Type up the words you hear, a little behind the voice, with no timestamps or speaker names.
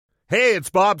Hey, it's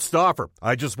Bob Stauffer.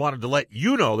 I just wanted to let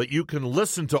you know that you can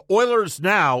listen to Oilers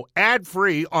Now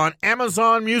ad-free on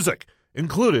Amazon Music,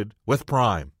 included with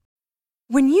Prime.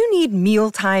 When you need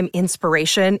mealtime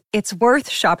inspiration, it's worth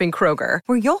shopping Kroger,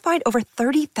 where you'll find over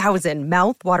 30,000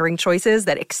 mouth-watering choices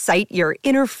that excite your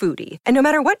inner foodie. And no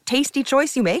matter what tasty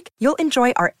choice you make, you'll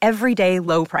enjoy our everyday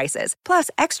low prices, plus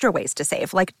extra ways to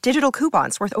save, like digital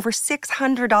coupons worth over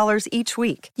 $600 each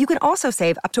week. You can also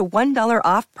save up to $1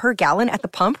 off per gallon at the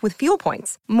pump with fuel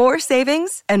points. More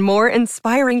savings and more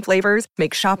inspiring flavors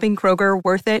make shopping Kroger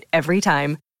worth it every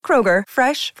time. Kroger,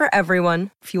 fresh for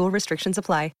everyone. Fuel restrictions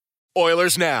apply.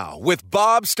 Oilers Now with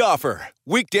Bob Stauffer.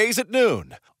 Weekdays at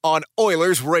noon on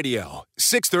Oilers Radio,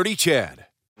 630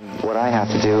 CHED. What I have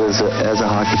to do as a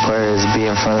hockey player is be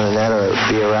in front of the net or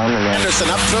be around the net. Anderson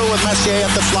up through with Messier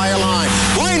at the flyer line.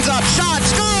 Lines up, shot,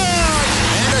 score!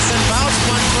 Anderson bounced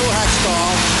one through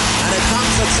Hextall, and it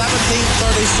comes at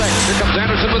 17:36. Here comes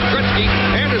Anderson with Gretzky.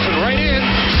 Anderson right in.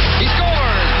 He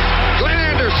scores!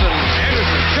 Glenn Anderson.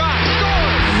 Anderson shot,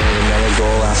 scores! I made another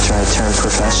goal after I turned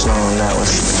professional, and that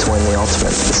was to win the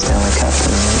ultimate, the Stanley Cup.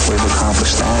 And we've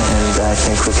accomplished that, and I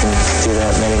think we can do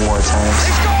that many more times. He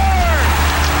scored!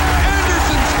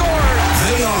 Anderson scores!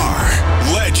 They are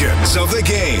Legends of the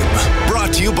Game.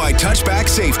 Brought to you by Touchback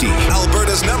Safety,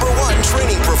 Alberta's #1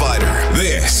 training provider.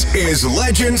 This is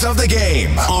Legends of the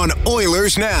Game on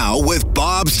Oilers Now with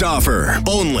Bob Stauffer.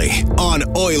 Only on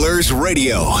Oilers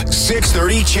Radio,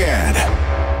 630 CHED.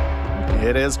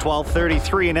 It is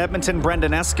 12:33 in Edmonton.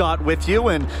 Brendan Escott with you,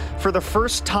 and for the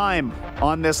first time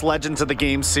on this Legends of the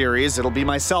Game series, it'll be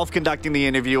myself conducting the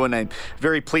interview, and I'm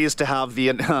very pleased to have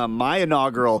the my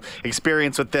inaugural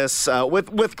experience with this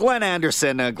with Glenn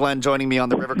Anderson. Glenn joining me on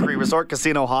the River Cree Resort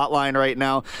Casino hotline right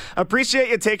now. Appreciate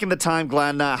you taking the time,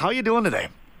 Glenn. How are you doing today?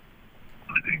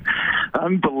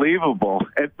 Unbelievable.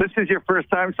 If this is your first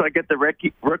time, so I get the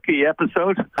rookie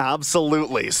episode?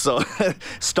 Absolutely. So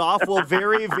Staff will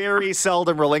very, very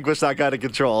seldom relinquish that kind of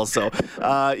control. So,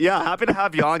 happy to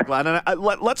have you on, Glenn. And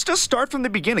let's just start from the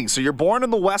beginning. So you're born on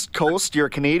the West Coast. You're a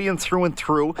Canadian through and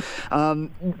through.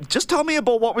 Just tell me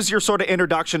about what was your sort of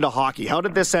introduction to hockey. How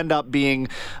did this end up being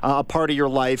a part of your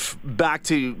life back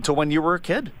to when you were a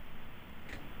kid?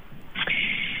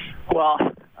 Well,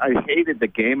 I hated the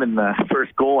game, and the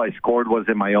first goal I scored was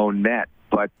in my own net.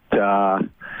 But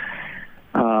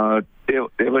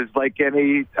it was like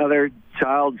any other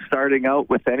child starting out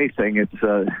with anything. It's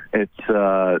a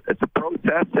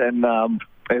process, and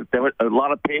there was a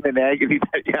lot of pain and agony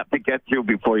that you have to get through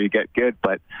before you get good.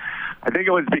 But I think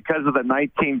it was because of the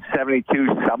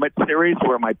 1972 Summit Series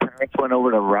where my parents went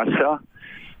over to Russia.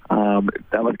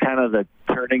 That was kind of the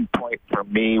turning point for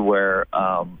me, where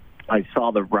I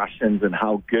saw the Russians and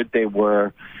how good they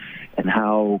were and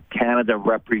how Canada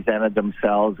represented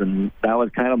themselves, and that was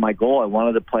kind of my goal. I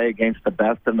wanted to play against the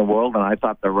best in the world, and I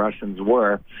thought the Russians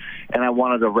were, and I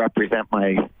wanted to represent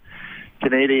my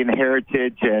Canadian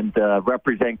heritage and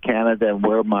represent Canada and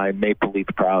wear my Maple Leaf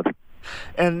proud.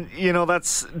 And, you know,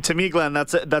 that's, to me, Glenn,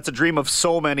 that's a dream of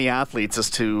so many athletes, is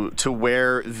to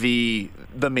wear the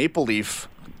Maple Leaf.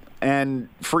 And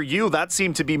for you, that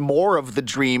seemed to be more of the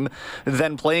dream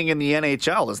than playing in the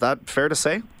NHL. Is that fair to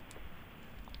say?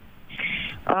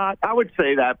 I would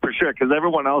say that for sure, because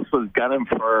everyone else was gunning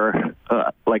for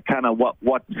kind of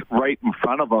what's right in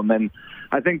front of them, and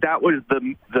I think that was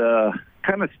the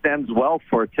kind of stems well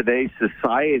for today's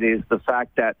society, is the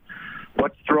fact that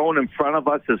what's thrown in front of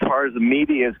us as far as the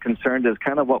media is concerned is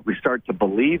kind of what we start to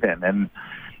believe in,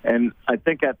 and I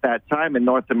think at that time in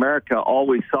North America, all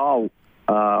we saw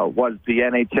was the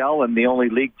NHL, and the only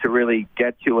league to really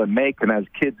get to and make. And as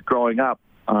kids growing up,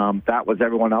 that was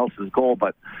everyone else's goal.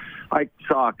 But I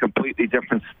saw a completely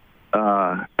different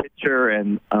picture,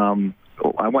 and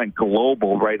I went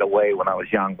global right away when I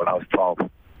was young, when I was 12.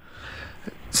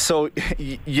 So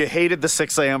you hated the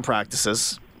 6 a.m.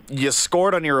 practices. You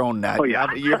scored on your own net. Oh,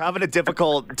 yeah. You're having a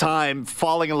difficult time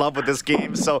falling in love with this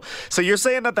game. So you're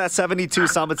saying that 72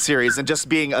 Summit Series and just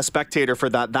being a spectator for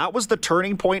that was the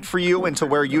turning point for you into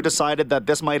where you decided that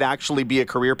this might actually be a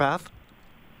career path?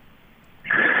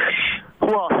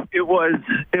 Well, it was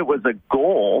a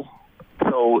goal.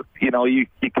 So, you know, you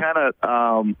kind of,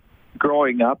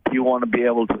 growing up, you want to be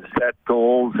able to set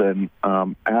goals and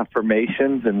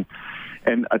affirmations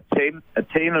and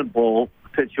attainable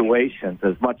situations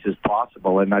as much as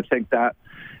possible. And I think that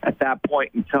at that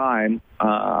point in time,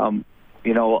 11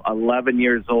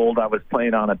 years old, I was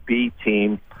playing on a B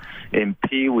team in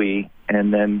Pee Wee,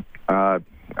 and then I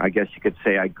guess you could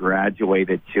say I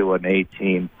graduated to an A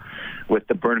team with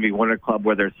the Burnaby Winter Club,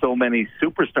 where there's so many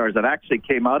superstars that actually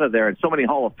came out of there, and so many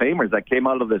Hall of Famers that came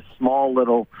out of this small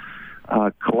little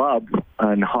club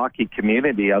and hockey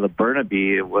community out of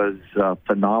Burnaby. It was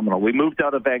phenomenal. We moved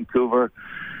out of Vancouver,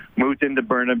 moved into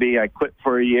Burnaby. I quit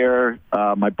for a year.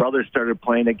 My brother started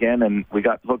playing again, and we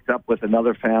got hooked up with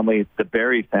another family, the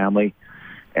Barry family,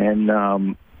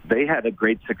 and they had a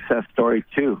great success story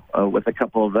too, with a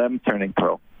couple of them turning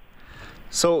pro.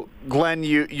 So, Glenn,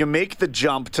 you make the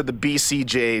jump to the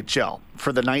BCJHL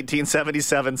for the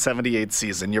 1977-78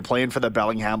 season. You're playing for the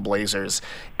Bellingham Blazers,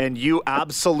 and you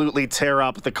absolutely tear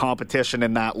up the competition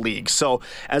in that league. So,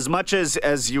 as much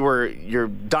as you're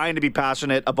dying to be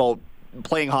passionate about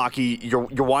playing hockey, you're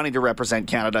wanting to represent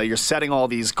Canada, you're setting all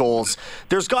these goals,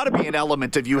 there's got to be an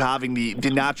element of you having the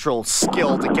natural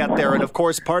skill to get there. And of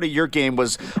course, part of your game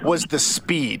was the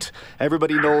speed.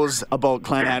 Everybody knows about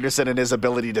Glenn Anderson and his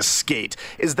ability to skate.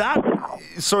 Is that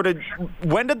sort of,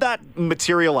 when did that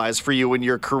materialize for you in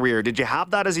your career? Did you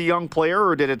have that as a young player,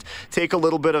 or did it take a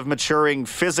little bit of maturing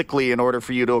physically in order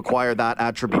for you to acquire that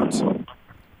attribute?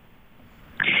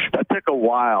 That took a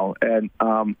while, and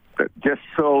just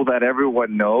so that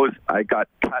everyone knows, I got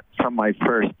cut from my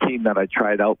first team that I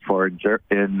tried out for in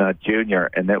junior,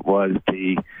 and it was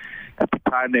at the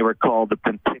time they were called the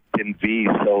Penticton V.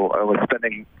 So I was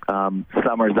spending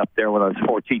summers up there when I was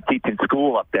 14 teaching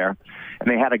school up there,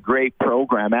 and they had a great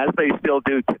program, as they still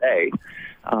do today.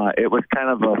 It was kind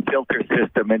of a filter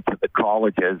system into the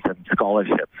colleges and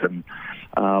scholarships, and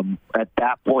at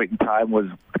that point in time was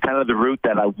kind of the route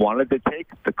that I wanted to take,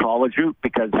 the college route,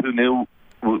 because who knew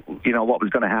what was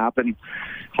going to happen.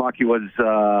 Hockey was,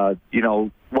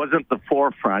 wasn't the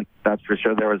forefront, that's for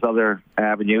sure. There was other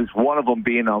avenues, one of them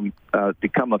being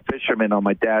become a fisherman on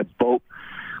my dad's boat.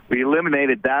 We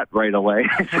eliminated that right away.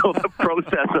 So the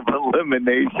process of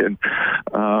elimination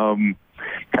kind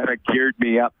of geared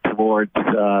me up towards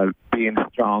being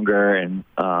stronger and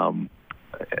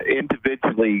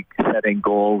individually setting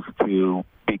goals to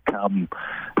become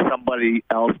somebody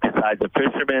else besides a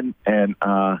fisherman and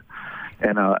a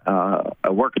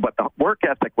worker, but the work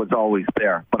ethic was always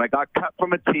there. But I got cut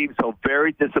from a team, so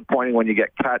very disappointing when you get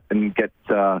cut and get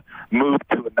moved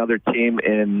to another team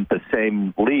in the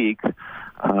same league,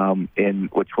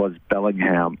 which was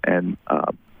Bellingham. And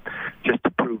just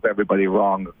to prove everybody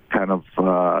wrong, I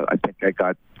think I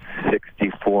got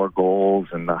 64 goals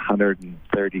and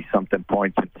 130-something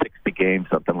points in 60 games,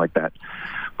 something like that.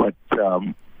 But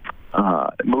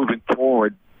moving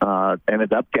forward,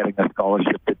 ended up getting a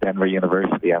scholarship to Denver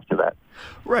University after that.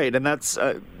 Right, and that's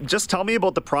just tell me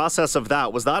about the process of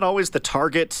that. Was that always the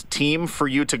target team for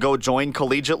you to go join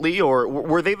collegiately, or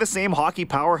were they the same hockey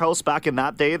powerhouse back in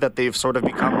that day that they've sort of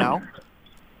become now?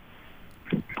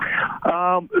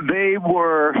 They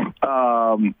were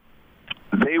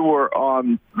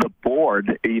on the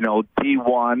board,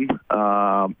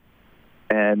 D1,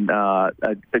 and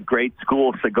a great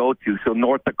schools to go to. So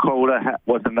North Dakota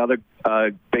was another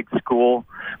big school.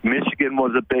 Michigan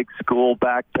was a big school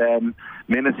back then.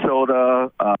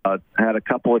 Minnesota had a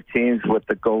couple of teams with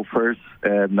the Gophers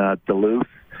and Duluth.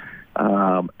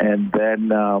 And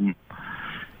then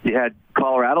you had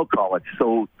Colorado College.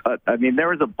 So, there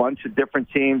was a bunch of different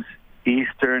teams,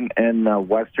 Eastern and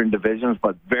Western divisions,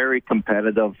 but very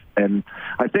competitive. And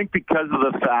I think because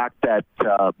of the fact that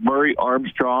Murray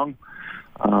Armstrong,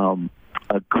 a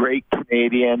great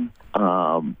Canadian,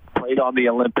 played on the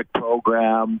Olympic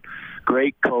program,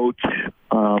 great coach,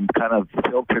 kind of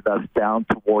filtered us down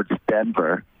towards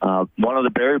Denver. One of the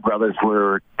Barry brothers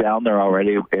were down there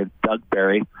already, Doug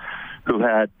Barry, who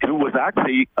was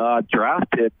actually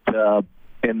drafted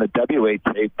in the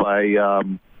WHA by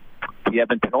the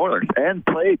Edmonton Oilers and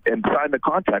played and signed a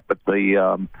contract with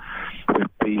the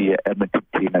Edmonton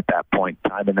team at that point in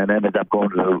time, and then ended up going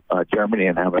to Germany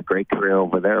and having a great career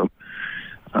over there.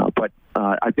 But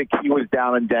I think he was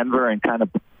down in Denver and kind of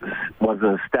was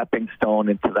a stepping stone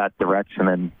into that direction,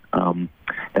 and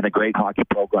a great hockey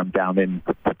program down in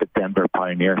the Denver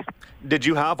Pioneers. Did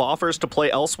you have offers to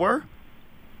play elsewhere?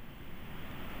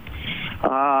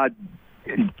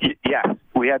 Yeah,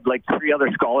 we had like 3 other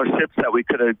scholarships that we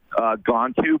could have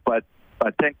gone to, but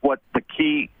I think what the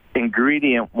key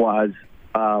ingredient was,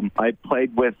 I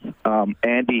played with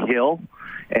Andy Hill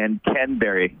and Ken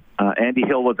Berry. Andy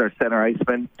Hill was our center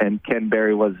iceman, and Ken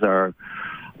Berry was our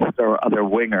other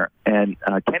winger. And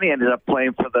Kenny ended up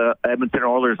playing for the Edmonton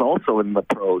Oilers also in the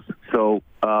pros. So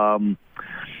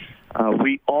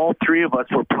we all 3 of us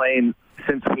were playing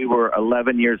since we were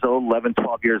 12 years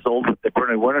old with the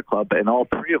Burnaby Winter Club, and all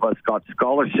 3 of us got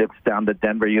scholarships down to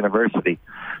Denver University.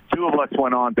 2 of us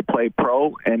went on to play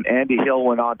pro, and Andy Hill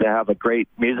went on to have a great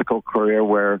musical career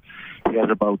where he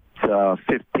has about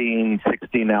 15,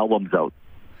 16 albums out.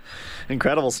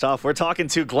 Incredible stuff. We're talking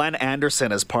to Glenn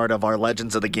Anderson as part of our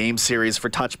Legends of the Game series for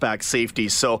Touchback Safety.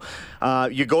 So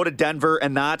you go to Denver,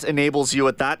 and that enables you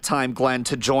at that time, Glenn,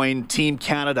 to join Team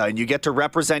Canada, and you get to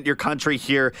represent your country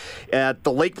here at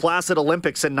the Lake Placid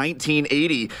Olympics in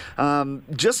 1980.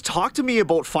 Just talk to me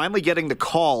about finally getting the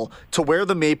call to wear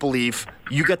the maple leaf.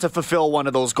 You get to fulfill one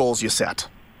of those goals you set.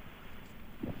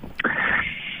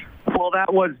 Well,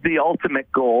 that was the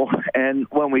ultimate goal. And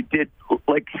when we did,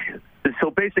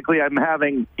 so basically I'm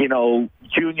having,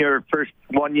 junior, first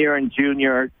 1 year in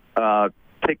junior,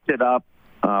 picked it up,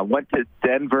 went to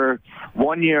Denver,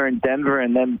 1 year in Denver,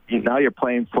 and then now you're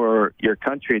playing for your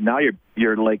country. Now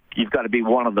you're like, you've got to be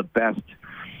one of the best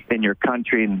in your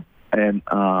country. And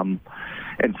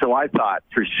so I thought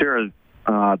for sure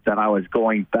that I was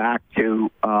going back to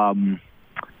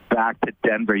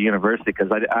Denver University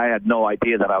because I had no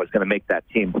idea that I was going to make that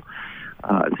team.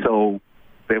 So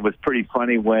it was pretty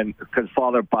funny because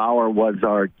Father Bauer was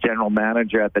our general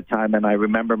manager at the time, and I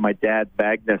remember my dad,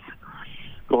 Magnus,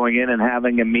 going in and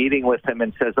having a meeting with him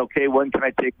and says, okay, when can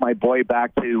I take my boy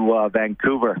back to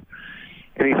Vancouver?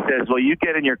 And he says, well, you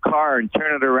get in your car and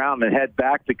turn it around and head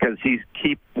back because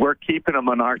we're keeping him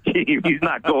on our team. He's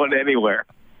not going anywhere.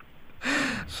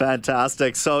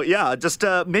 Fantastic. So, yeah, just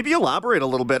maybe elaborate a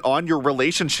little bit on your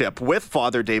relationship with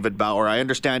Father David Bauer. I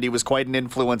understand he was quite an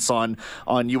influence on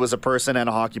you as a person and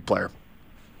a hockey player.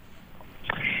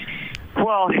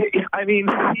 Well,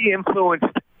 he influenced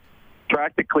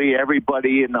practically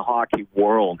everybody in the hockey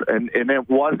world, and it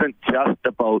wasn't just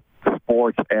about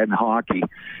sports and hockey.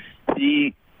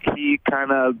 He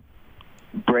kind of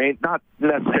not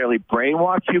necessarily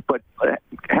brainwash you, but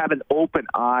have an open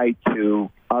eye to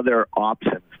other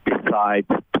options besides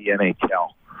the NHL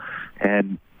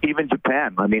and even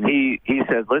Japan. He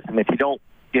says, listen, if you don't,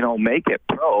 make it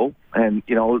pro, and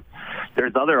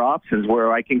there's other options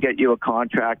where I can get you a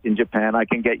contract in Japan, I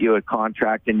can get you a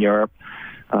contract in Europe.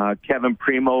 Kevin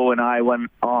Primo and I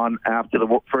went on after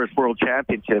the first World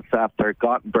Championships after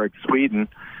Gothenburg, Sweden,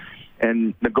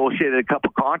 and negotiated a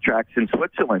couple contracts in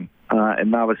Switzerland.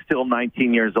 And I was still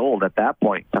 19 years old at that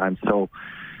point in time. So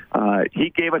he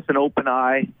gave us an open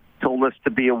eye, told us to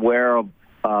be aware of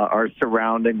our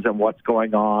surroundings and what's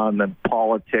going on and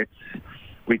politics.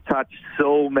 We touched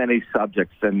so many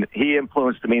subjects, and he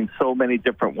influenced me in so many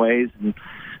different ways and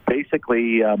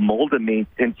basically molded me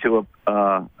into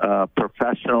a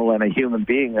professional and a human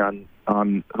being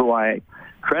on who I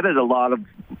credit a lot of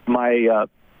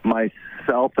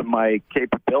myself and my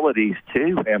capabilities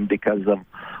to him because of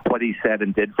what he said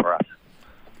and did for us.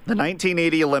 The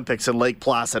 1980 Olympics in Lake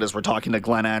Placid, as we're talking to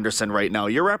Glenn Anderson right now.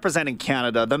 You're representing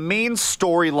Canada. The main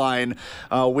storyline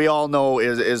we all know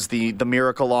is the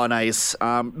Miracle on Ice.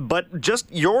 But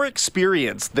just your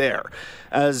experience there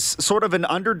as sort of an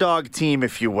underdog team,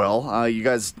 if you will. You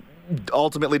guys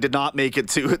ultimately did not make it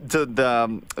to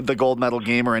the gold medal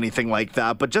game or anything like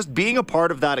that, but just being a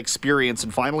part of that experience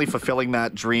and finally fulfilling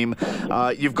that dream.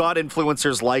 You've got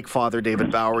influencers like Father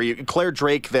David Bauer, Claire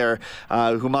Drake there,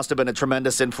 who must have been a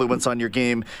tremendous influence on your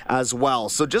game as well.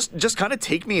 So just kind of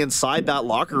take me inside that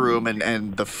locker room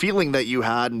and the feeling that you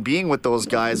had and being with those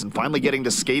guys and finally getting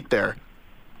to skate there.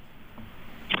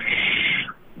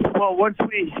 Well, once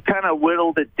we kind of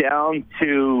whittled it down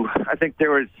to, I think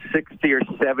there was 60 or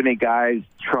 70 guys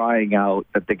trying out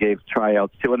that they gave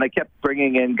tryouts to, and they kept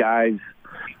bringing in guys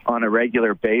on a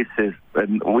regular basis.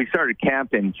 And we started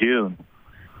camp in June,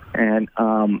 and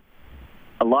a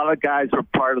lot of guys were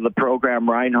part of the program.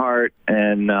 Reinhardt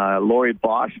and Laurie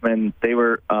Boschman, they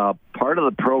were part of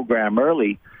the program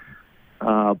early,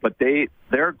 but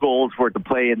their goals were to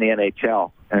play in the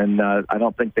NHL, and I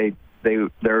don't think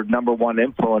their number one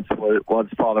influence was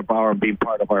Father Bauer and being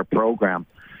part of our program.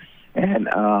 And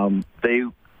they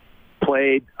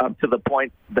played up to the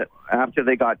point that after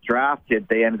they got drafted,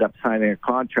 they ended up signing a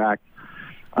contract.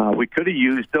 We could have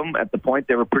used them at the point.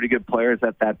 They were pretty good players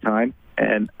at that time.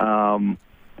 And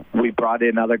we brought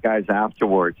in other guys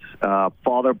afterwards.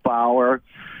 Father Bauer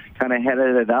kind of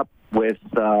headed it up with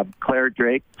Claire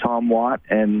Drake, Tom Watt,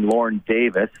 and Lauren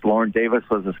Davis. Lauren Davis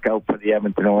was a scout for the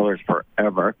Edmonton Oilers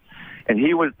forever. And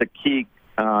he was the key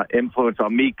influence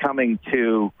on me coming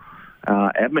to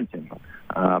Edmonton.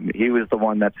 He was the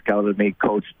one that scouted me,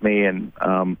 coached me, and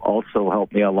also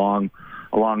helped me along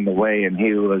the way. And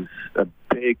he was a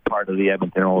big part of the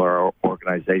Edmonton Oilers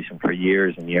organization for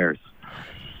years and years.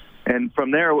 And from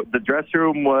there, the dressing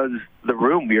room was the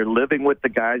room. We were living with the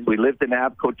guys. We lived in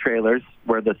Abco trailers,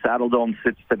 where the Saddle Dome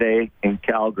sits today in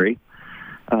Calgary.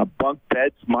 Bunk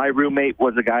beds. My roommate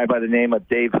was a guy by the name of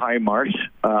Dave Highmarsh.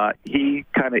 He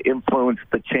kind of influenced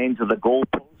the change of the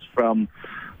goalposts from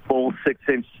full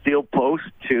 6-inch steel post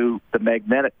to the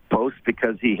magnetic post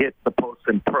because he hit the post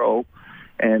in pro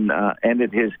and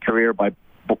ended his career by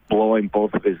blowing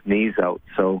both of his knees out.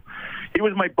 So he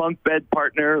was my bunk bed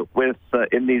partner with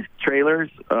in these trailers,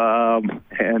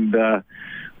 and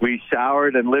we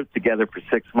showered and lived together for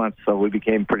 6 months, so we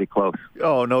became pretty close.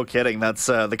 Oh, no kidding. That's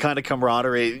the kind of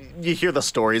camaraderie. You hear the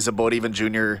stories about even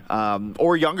junior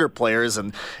or younger players,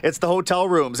 and it's the hotel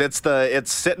rooms. It's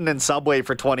sitting in Subway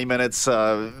for 20 minutes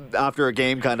after a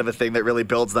game kind of a thing that really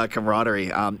builds that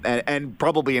camaraderie, and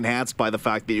probably enhanced by the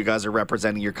fact that you guys are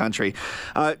representing your country.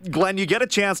 Glenn, you get a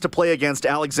chance to play against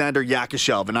Alexander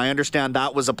Yakushev, and I understand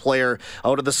that was a player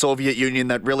out of the Soviet Union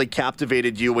that really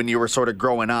captivated you when you were sort of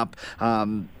growing up.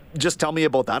 Just tell me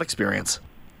about that experience.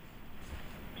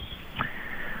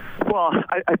 Well,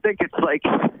 I think it's like,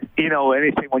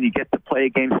 anything when you get to play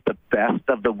against the best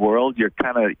of the world, you're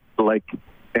kind of like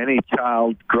any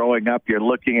child growing up, you're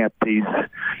looking at these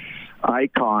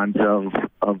icons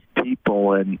of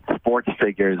people and sports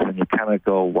figures, and you kind of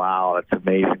go, wow, it's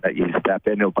amazing that you step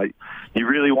into, but you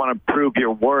really want to prove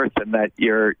your worth and that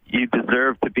you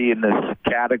deserve to be in this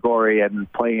category and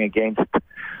playing against,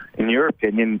 in your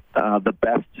opinion, the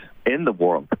best in the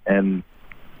world. And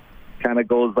kind of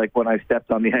goes like when I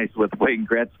stepped on the ice with Wayne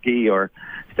Gretzky or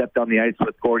stepped on the ice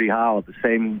with Gordie Howe, the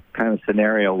same kind of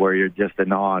scenario where you're just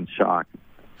in awe and shock.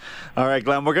 All right,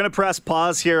 Glenn, we're going to press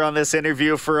pause here on this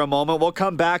interview for a moment. We'll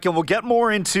come back and we'll get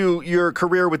more into your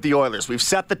career with the Oilers. We've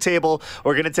set the table.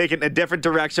 We're going to take it in a different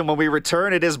direction when we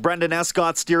return. It is Brendan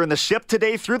Escott steering the ship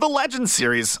today through the Legends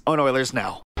series on Oilers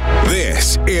Now.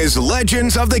 This is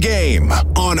Legends of the Game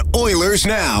on Oilers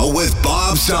Now with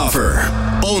Bob Stauffer.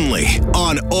 Only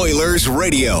on Oilers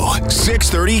Radio,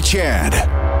 630 CHED.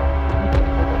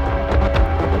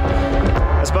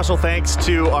 A special thanks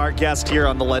to our guest here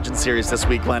on the Legends series this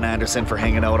week, Glenn Anderson, for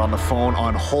hanging out on the phone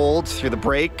on hold through the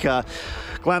break.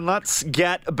 Glenn, let's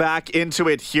get back into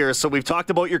it here. So we've talked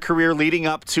about your career leading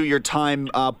up to your time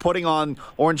putting on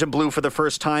orange and blue for the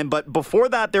first time. But before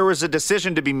that, there was a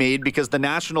decision to be made because the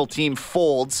national team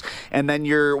folds, and then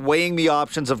you're weighing the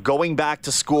options of going back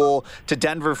to school to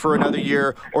Denver for another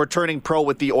year or turning pro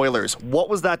with the Oilers. What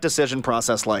was that decision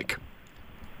process like?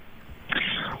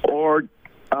 Or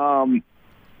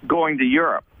going to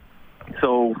Europe.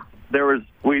 So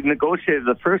we negotiated,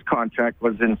 the first contract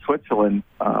was in Switzerland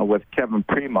with Kevin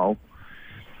Primo,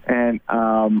 and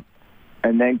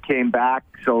then came back.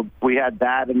 So we had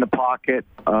that in the pocket,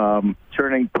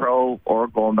 turning pro or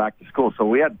going back to school. So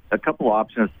we had a couple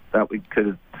options that we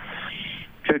could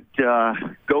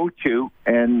go to.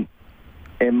 And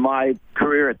in my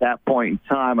career at that point in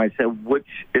time, I said, which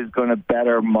is going to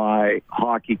better my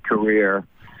hockey career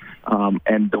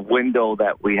and the window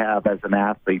that we have as an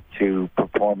athlete to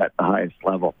perform at the highest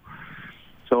level.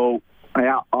 So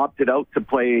I opted out to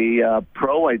play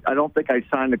pro. I don't think I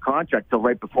signed a contract till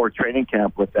right before training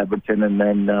camp with Edmonton, and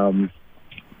then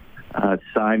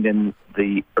signed in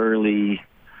the early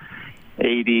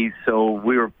 80s. So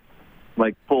we were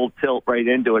like full tilt right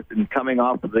into it. And coming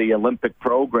off of the Olympic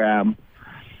program,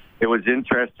 it was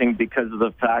interesting because of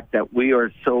the fact that we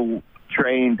are so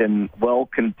trained and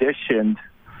well-conditioned.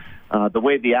 The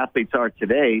way the athletes are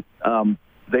today,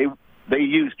 they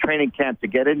use training camp to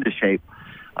get into shape.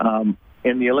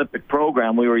 In the Olympic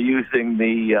program, we were using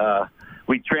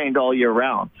we trained all year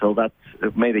round, so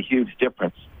it made a huge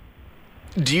difference.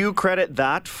 Do you credit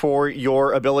that for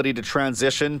your ability to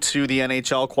transition to the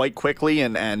NHL quite quickly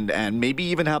and maybe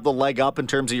even have the leg up in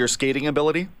terms of your skating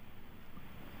ability?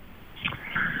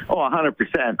 Oh,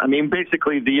 100%. I mean,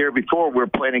 basically the year before we were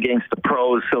playing against the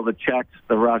pros, so the Czechs,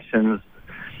 the Russians,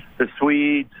 the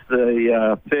Swedes,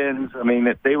 the Finns. I mean,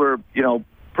 they were,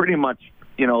 pretty much,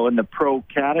 in the pro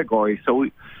category. So,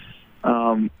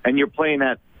 and you're playing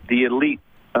at the elite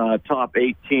top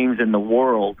 8 teams in the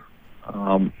world,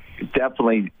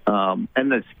 definitely, and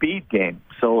the speed game.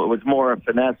 So it was more a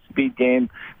finesse speed game,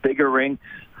 bigger rinks,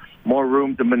 more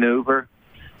room to maneuver,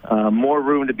 more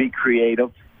room to be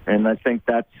creative. And I think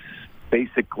that's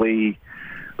basically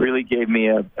really gave me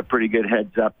a pretty good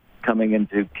heads up coming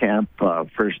into camp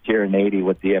first year in 80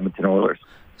 with the Edmonton Oilers.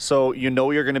 So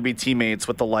you're going to be teammates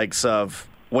with the likes of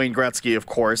Wayne Gretzky, of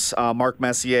course, Mark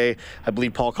Messier. I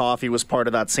believe Paul Coffey was part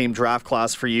of that same draft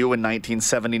class for you in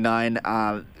 1979.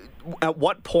 At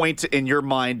what point in your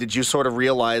mind did you sort of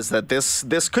realize that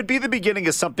this could be the beginning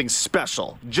of something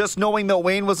special? Just knowing that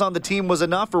Wayne was on the team was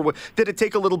enough, or did it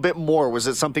take a little bit more? Was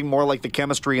it something more like the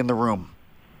chemistry in the room?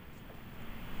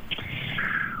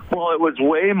 Well, it was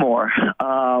way more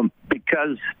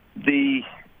because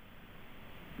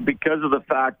of the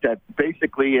fact that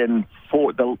basically in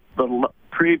the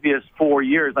previous 4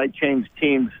 years, I changed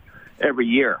teams every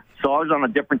year. So I was on a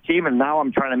different team, and now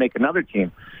I'm trying to make another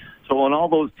team. So on all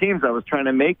those teams, I was trying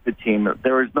to make the team.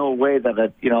 There was no way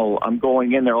that, I'm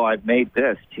going in there, I've made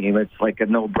this team. It's like a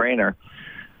no-brainer.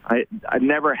 I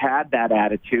never had that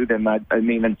attitude, and I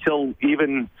mean, until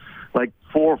even like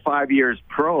 4 or 5 years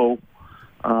pro,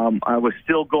 I was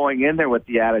still going in there with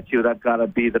the attitude I've got to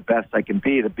be the best I can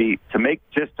be to make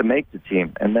the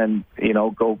team, and then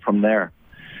go from there.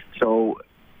 So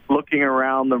looking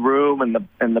around the room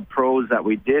and the pros that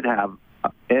we did have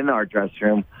in our dressing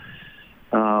room,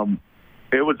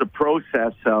 it was a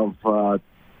process of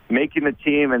making the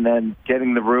team and then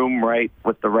getting the room right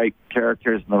with the right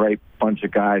characters and the right bunch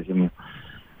of guys. And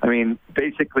I mean,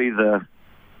 basically the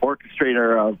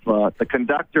orchestrator of the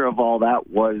conductor of all that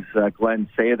was Glenn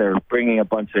Sather, bringing a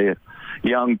bunch of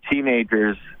young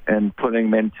teenagers and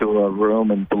putting them into a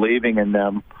room and believing in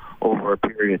them over a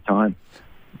period of time.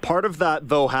 Part of that,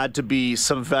 though, had to be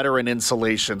some veteran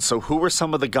insulation. So who were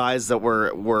some of the guys that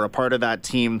were a part of that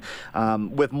team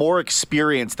with more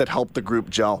experience that helped the group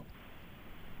gel?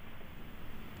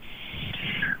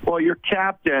 Well, your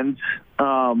captains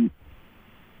are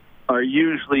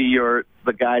usually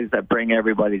the guys that bring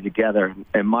everybody together.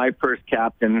 And my first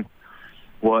captain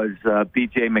was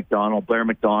B.J. McDonald, Blair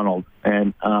McDonald.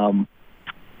 And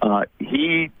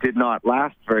he did not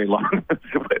last very long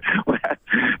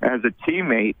as a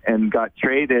teammate and got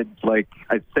traded, I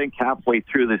think, halfway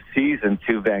through the season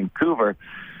to Vancouver.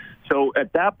 So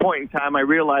at that point in time, I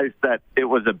realized that it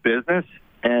was a business,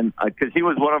 and because he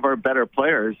was one of our better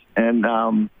players, and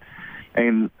Mr.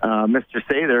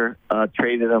 Sather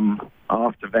traded him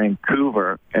off to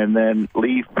Vancouver, and then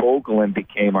Lee Fogelin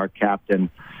became our captain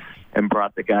and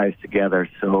brought the guys together.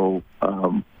 So,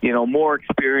 more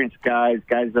experienced guys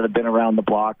that have been around the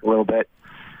block a little bit,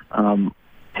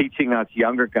 teaching us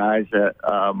younger guys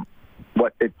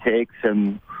what it takes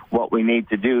and what we need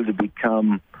to do to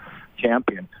become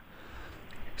champions.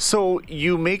 So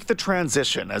you make the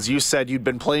transition. As you said, you'd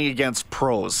been playing against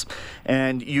pros,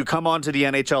 and you come onto the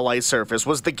NHL ice surface.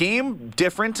 Was the game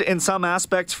different in some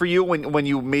aspects for you when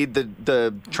you made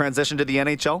the transition to the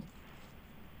NHL?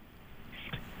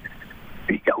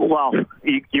 Well,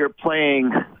 you're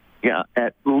playing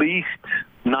at least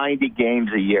 90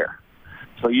 games a year.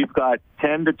 So you've got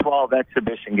 10 to 12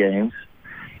 exhibition games,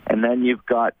 and then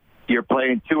you're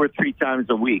playing 2 or 3 times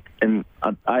a week. And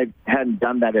I hadn't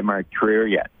done that in my career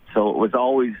yet. So it was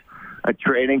always a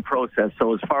training process.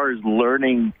 So as far as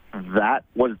learning, that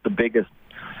was the biggest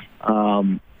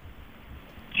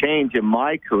change in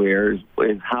my career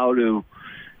is how to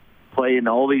play in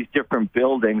all these different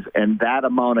buildings and that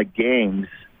amount of games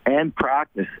and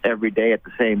practice every day at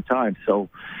the same time. So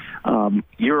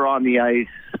you're on the ice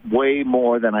way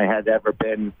more than I had ever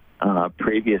been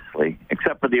previously,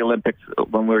 except for the Olympics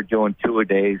when we were doing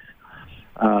 2-a-days.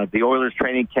 The Oilers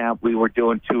training camp, we were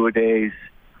doing 2-a-days,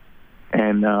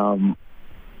 and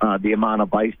the amount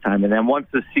of ice time. And then once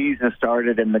the season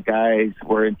started and the guys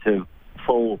were into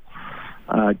full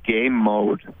game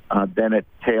mode, then it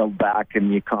tailed back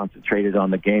and you concentrated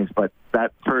on the games. But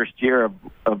that first year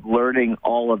of learning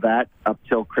all of that up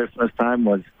till Christmas time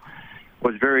was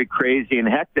very crazy and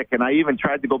hectic. And I even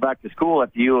tried to go back to school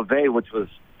at the U of A, which was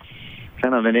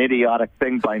kind of an idiotic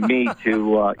thing by me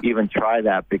to even try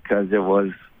that, because there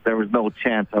was no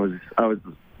chance. I was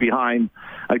behind.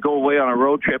 I'd go away on a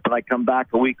road trip and I'd come back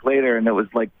a week later, and it was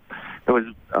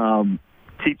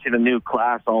teaching a new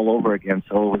class all over again.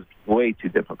 So it was way too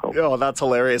difficult. Oh, that's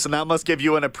hilarious. And that must give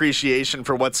you an appreciation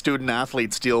for what student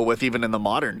athletes deal with even in the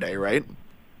modern day, right?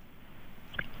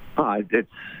 It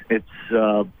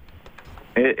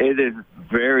is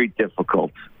very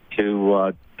difficult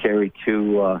to carry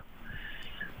two.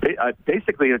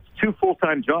 Basically, it's 2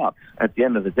 full-time jobs at the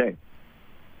end of the day.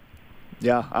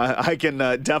 Yeah, I can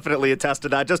definitely attest to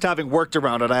that. Just having worked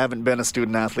around it, I haven't been a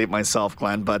student athlete myself,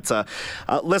 Glenn. But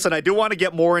listen, I do want to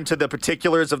get more into the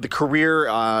particulars of the career.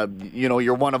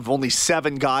 You're one of only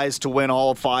 7 guys to win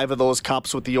all 5 of those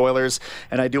cups with the Oilers.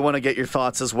 And I do want to get your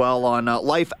thoughts as well on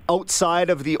life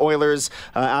outside of the Oilers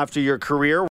after your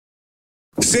career.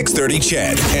 630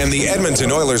 CHED and the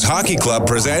Edmonton Oilers Hockey Club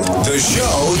present the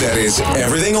show that is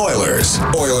everything Oilers.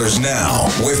 Oilers Now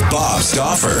with Bob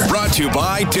Stauffer. Brought to you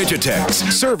by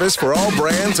Digitex. Service for all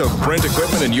brands of print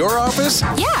equipment in your office?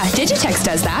 Yeah, Digitex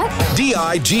does that.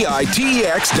 digitex.ca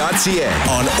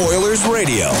on Oilers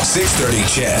Radio. 630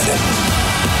 CHED.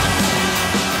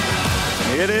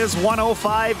 It is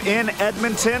 1:05 in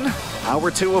Edmonton.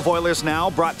 Hour 2 of Oilers Now,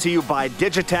 brought to you by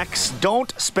Digitex.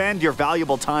 Don't spend your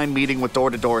valuable time meeting with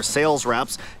door-to-door sales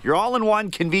reps. Your all-in-one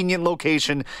convenient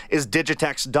location is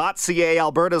Digitex.ca,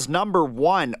 Alberta's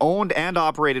 #1 owned and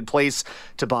operated place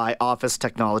to buy office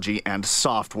technology and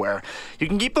software. You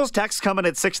can keep those texts coming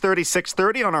at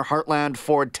 630 on our Heartland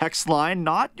Ford text line.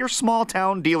 Not your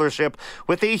small-town dealership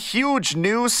with a huge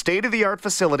new state-of-the-art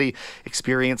facility.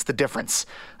 Experience the difference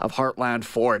of Heartland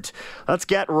Ford. Let's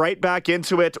get right back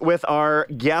into it with our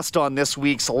guest on this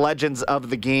week's Legends of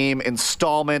the Game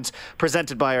installment,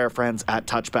 presented by our friends at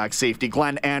Touchback Safety.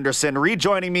 Glenn Anderson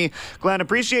rejoining me. Glenn,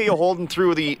 appreciate you holding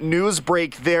through the news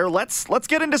break there. Let's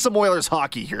get into some Oilers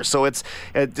hockey here. So it's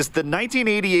just the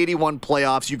 1980-81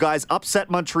 playoffs. You guys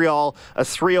upset Montreal, a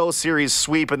 3-0 series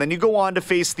sweep, and then you go on to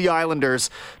face the Islanders.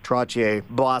 Trottier,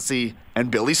 Bossy, and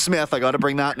Billy Smith. I got to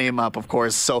bring that name up, of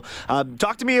course. So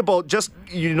talk to me about just,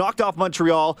 you knocked off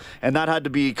Montreal, and that had to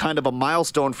be kind of a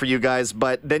milestone for you guys,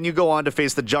 but then you go on to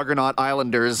face the juggernaut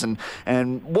Islanders, and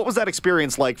what was that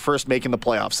experience like first making the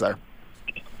playoffs there?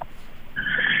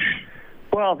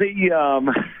 Well,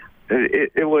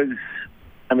 it was,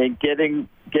 I mean, getting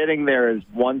there is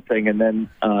one thing, and then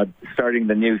starting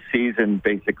the new season,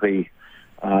 basically,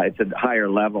 it's a higher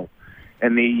level.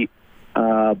 And the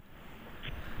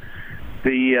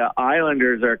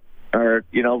Islanders are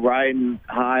riding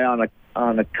high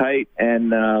on a kite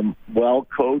and well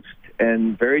coached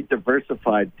and very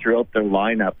diversified throughout their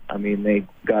lineup. I mean, they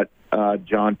got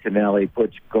John Tonelli,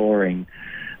 Butch Goring.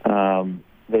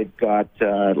 They've got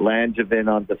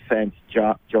Langevin on defense,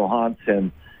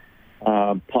 Johansson,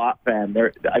 Potvin.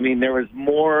 There was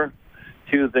more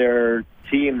to their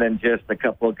team than just a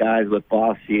couple of guys with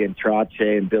Bossy and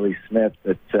Trottier and Billy Smith.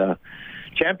 That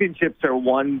championships are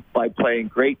won by playing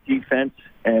great defense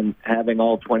and having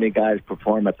all 20 guys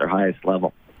perform at their highest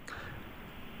level.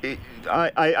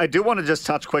 I do want to just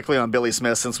touch quickly on Billy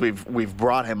Smith since we've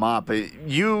brought him up.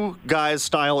 You guys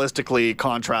stylistically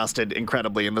contrasted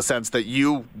incredibly in the sense that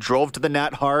you drove to the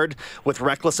net hard with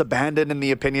reckless abandon in the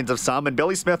opinions of some, and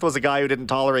Billy Smith was a guy who didn't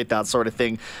tolerate that sort of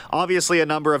thing. Obviously, a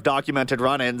number of documented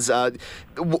run-ins.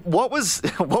 What was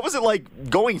it like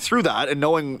going through that and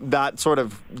knowing that sort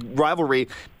of rivalry?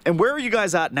 And where are you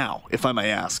guys at now, if I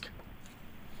may ask?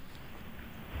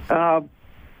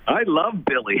 I love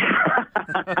Billy.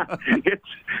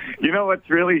 What's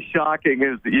really shocking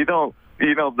is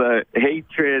the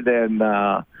hatred and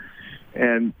the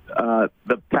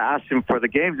passion for the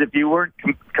games. If you weren't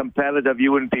competitive,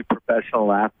 you wouldn't be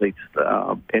professional athletes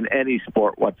in any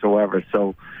sport whatsoever.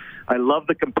 So I love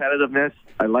the competitiveness.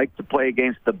 I like to play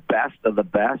against the best of the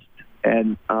best.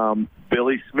 And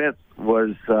Billy Smith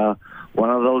was one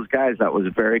of those guys that was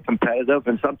very competitive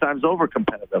and sometimes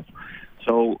over-competitive.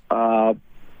 So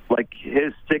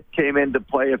his stick came into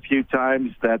play a few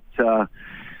times that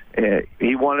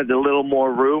he wanted a little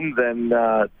more room than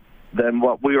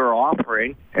what we were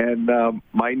offering, and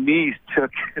my knees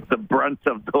took the brunt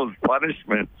of those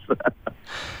punishments.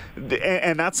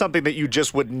 And that's something that you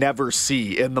just would never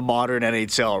see in the modern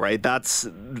NHL, right?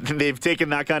 They've taken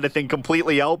that kind of thing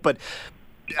completely out, but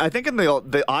I think in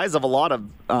the eyes of a lot of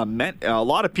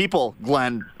people,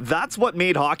 Glenn, that's what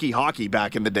made hockey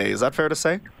back in the day. Is that fair to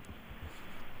say?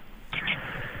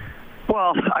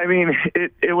 Well, I mean,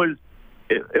 it was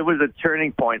a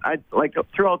turning point.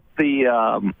 Throughout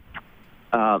the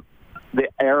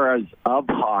eras of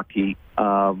hockey.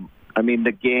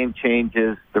 The game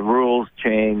changes, the rules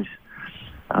change.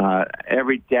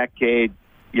 Every decade,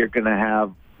 you're going to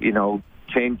have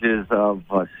changes of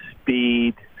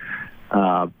speed.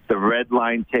 The red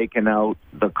line taken out,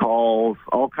 the calls,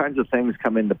 all kinds of things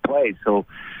come into play. So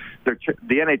the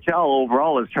NHL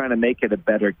overall is trying to make it a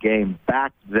better game.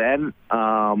 Back then,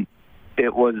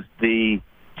 it was the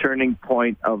turning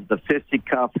point of the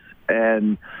fisticuffs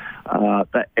and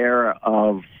the era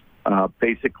of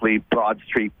basically Broad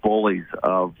Street bullies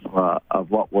of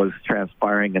what was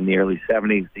transpiring in the early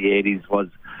 70s. The 80s was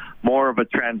more of a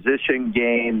transition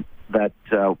game that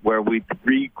where we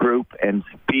regroup and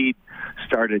speed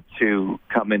started to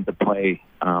come into play,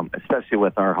 especially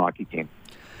with our hockey team.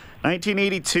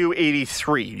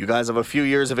 1982-83. You guys have a few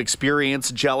years of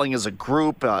experience gelling as a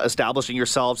group, establishing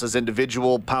yourselves as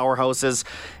individual powerhouses.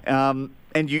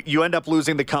 And you end up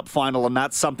losing the Cup final, and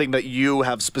that's something that you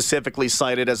have specifically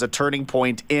cited as a turning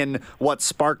point in what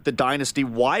sparked the dynasty.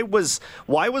 Why was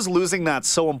losing that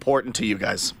so important to you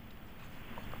guys?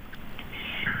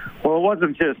 Well, it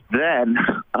wasn't just then.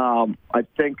 I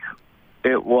think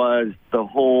it was the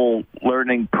whole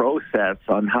learning process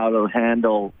on how to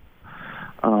handle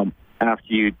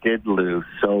after you did lose.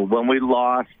 So when we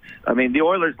lost, the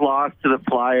Oilers lost to the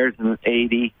Flyers in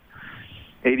 '80.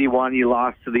 '81, you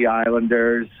lost to the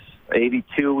Islanders.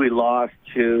 '82, we lost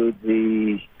to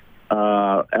the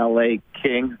L.A.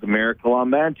 Kings, the Miracle on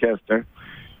Manchester.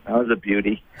 That was a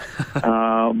beauty.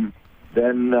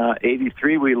 Then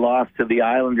 '83, we lost to the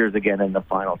Islanders again in the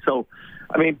final. So,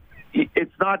 I mean,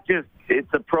 it's not just,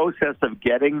 it's a process of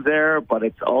getting there, but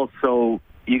it's also,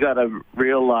 you got to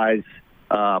realize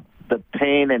the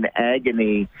pain and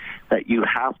agony that you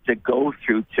have to go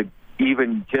through to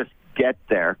even just get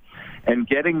there. And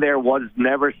getting there was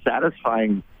never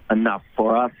satisfying enough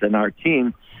for us and our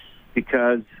team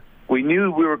because we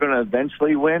knew we were going to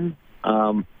eventually win.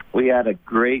 We had a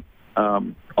great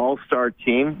all-star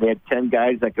team. We had 10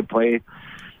 guys that could play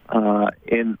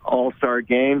in all-star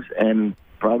games and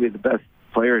probably the best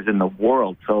players in the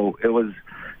world. So it was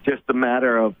just a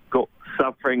matter of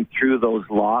suffering through those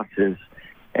losses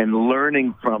and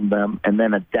learning from them and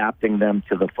then adapting them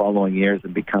to the following years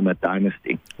and become a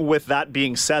dynasty. With that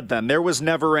being said, then, there was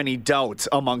never any doubt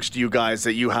amongst you guys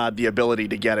that you had the ability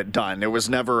to get it done. There was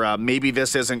never, maybe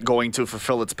this isn't going to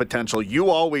fulfill its potential. You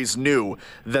always knew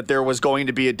that there was going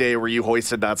to be a day where you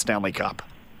hoisted that Stanley Cup.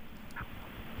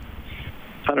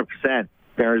 100%.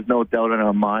 There is no doubt in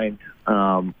our mind.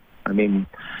 I mean,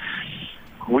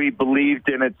 we believed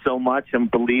in it so much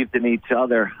and believed in each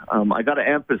other. I got to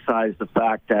emphasize the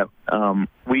fact that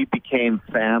we became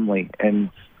family,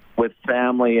 and with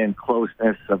family and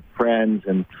closeness of friends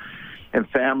and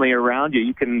family around you,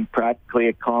 you can practically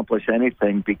accomplish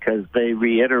anything because they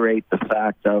reiterate the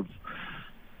fact of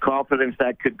confidence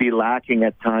that could be lacking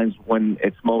at times when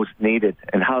it's most needed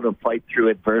and how to fight through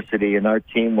adversity. And our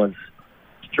team was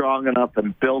strong enough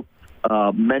and built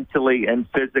mentally and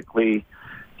physically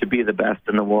to be the best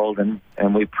in the world, and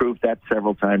we proved that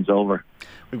several times over.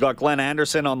 We've got Glenn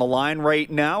Anderson on the line right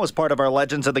now as part of our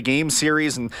Legends of the Game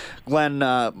series. And Glenn,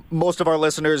 most of our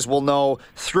listeners will know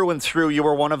through and through you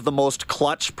were one of the most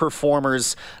clutch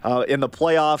performers in the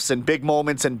playoffs and big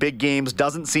moments and big games.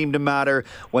 Doesn't seem to matter.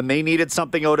 When they needed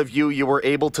something out of you, you were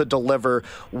able to deliver.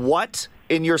 What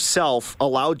in yourself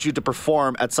allowed you to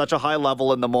perform at such a high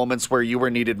level in the moments where you were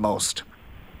needed most?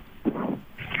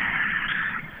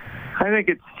 I think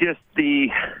it's just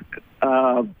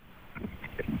as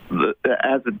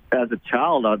a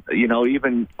child,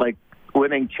 even like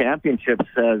winning championships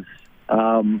as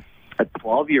a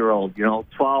 12-year-old,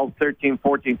 12, 13,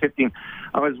 14, 15.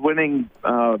 I was winning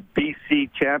BC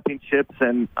championships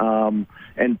and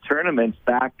tournaments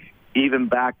back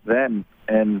then.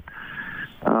 And,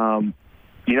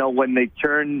 when they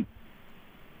turn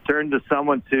to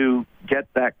someone to get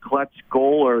that clutch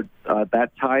goal or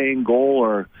that tying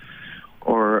goal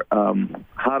or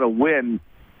how to win,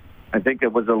 I think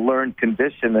it was a learned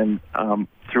condition. And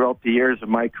throughout the years of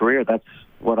my career, that's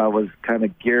what I was kind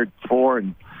of geared for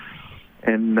and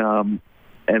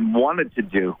wanted to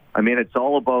do. I mean, it's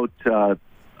all about the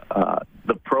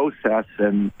process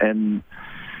and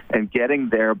getting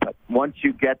there. But once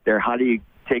you get there, how do you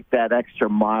take that extra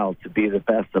mile to be the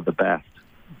best of the best?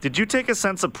 Did you take a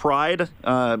sense of pride,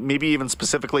 maybe even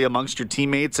specifically amongst your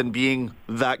teammates, and being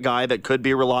that guy that could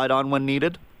be relied on when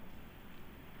needed?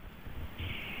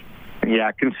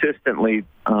 Yeah, consistently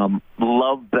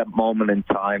loved that moment in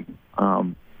time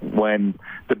when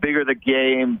the bigger the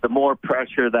game, the more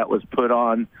pressure that was put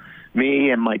on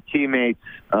me and my teammates.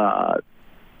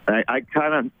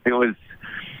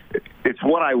 It's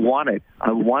what I wanted.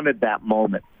 I wanted that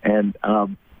moment, and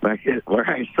where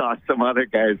I saw some other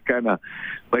guys kind of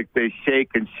like they shake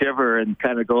and shiver and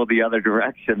kind of go the other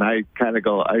direction. I kind of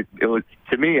go.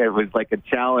 To me, it was like a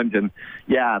challenge, and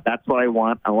yeah, that's what I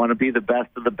want. I want to be the best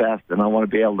of the best, and I want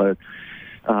to be able to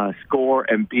score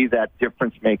and be that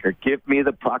difference maker. Give me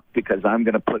the puck because I'm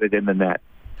going to put it in the net.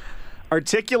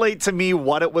 Articulate to me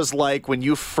what it was like when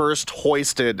you first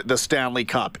hoisted the Stanley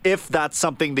Cup, if that's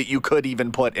something that you could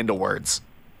even put into words.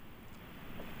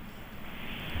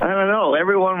 I don't know.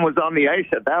 Everyone was on the ice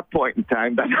at that point in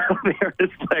time. But there was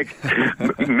like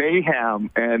mayhem,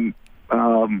 and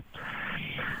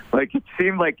it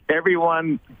seemed like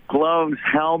everyone, gloves,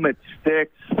 helmets,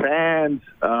 sticks, fans,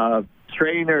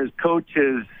 trainers,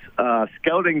 coaches,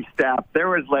 scouting staff. There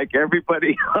was like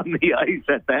everybody on the ice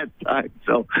at that time.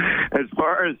 So as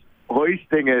far as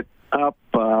hoisting it up,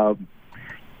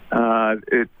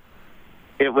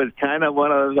 it was kind of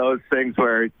one of those things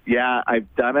where, yeah,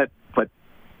 I've done it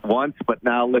once, but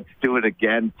now let's do it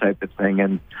again type of thing.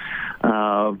 And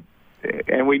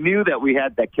we knew that we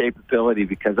had that capability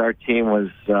because our team was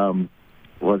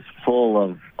full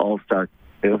of all-star.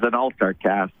 It was an all-star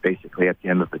cast basically at the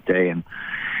end of the day, and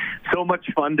so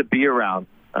much fun to be around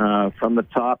from the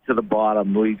top to the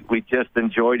bottom. We just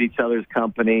enjoyed each other's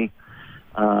company.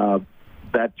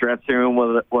 that dressing room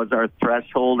was our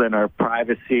threshold and our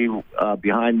privacy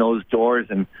behind those doors.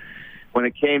 And when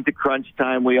it came to crunch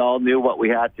time, we all knew what we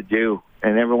had to do,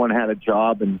 and everyone had a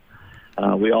job, and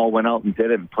we all went out and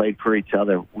did it and played for each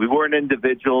other. We weren't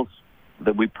individuals;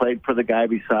 that we played for the guy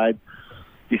beside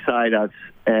us,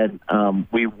 and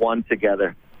we won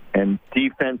together. And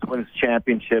defense wins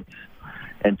championships,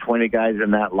 and 20 guys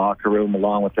in that locker room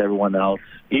along with everyone else.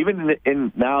 Even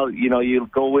in now, you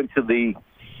go into the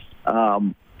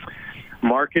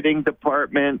marketing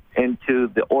department, into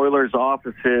the Oilers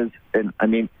offices, and I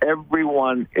mean,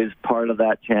 everyone is part of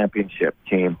that championship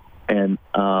team. And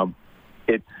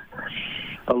it's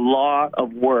a lot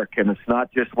of work, and it's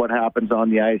not just what happens on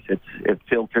the ice. It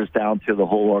filters down to the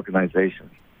whole organization.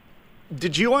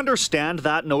 Did you understand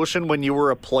that notion when you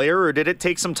were a player, or did it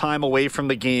take some time away from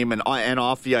the game and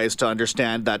off the ice to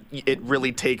understand that it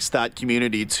really takes that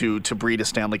community to breed a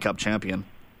Stanley Cup champion?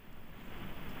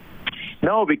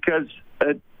 No, because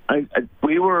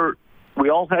we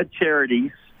all had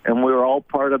charities, and we were all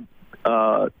part of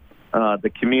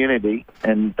the community,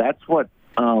 and that's what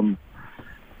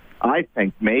I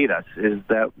think made us, is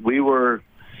that we were.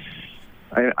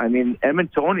 I mean,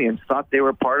 Edmontonians thought they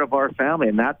were part of our family,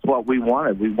 and that's what we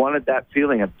wanted. We wanted that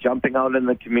feeling of jumping out in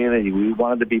the community. We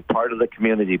wanted to be part of the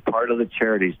community, part of the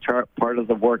charities, part of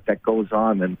the work that goes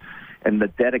on, and the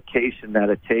dedication that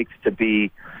it takes to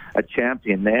be a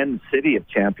champion and city of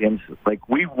champions. Like,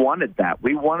 we wanted that.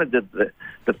 We wanted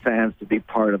the fans to be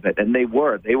part of it, and they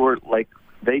were.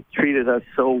 They treated us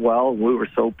so well, and we were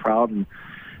so proud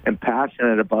and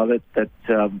passionate about it that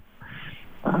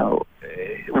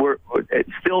we're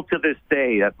still to this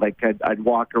day. I'd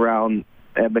walk around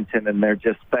Edmonton, and they're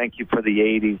just thank you for the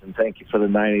 80s, and thank you for the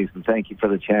 90s, and thank you for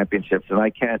the championships. And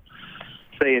I can't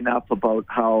say enough about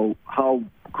how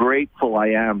grateful I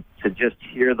am to just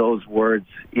hear those words,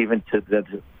 even to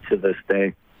this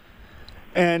day.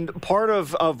 And part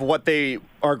of what they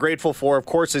are grateful for, of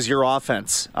course, is your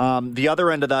offense. The other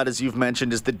end of that, as you've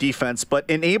mentioned, is the defense. But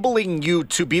enabling you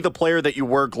to be the player that you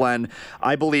were, Glenn,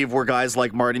 I believe were guys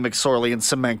like Marty McSorley and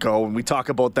Semenko, and we talk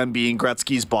about them being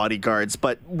Gretzky's bodyguards.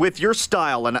 But with your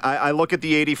style, and I look at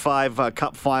the 85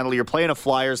 Cup final, you're playing a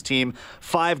Flyers team,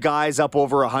 5 guys up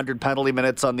over 100 penalty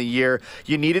minutes on the year.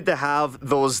 You needed to have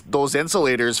those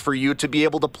insulators for you to be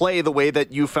able to play the way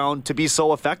that you found to be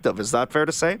so effective. Is that fair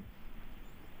to say?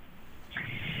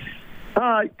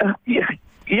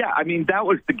 Yeah. I mean, that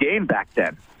was the game back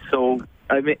then. So,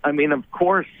 I mean, of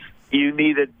course, you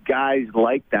needed guys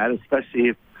like that,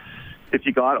 especially if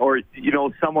you got, or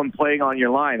someone playing on your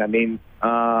line. I mean,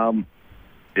 there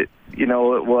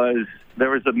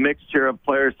was a mixture of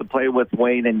players to play with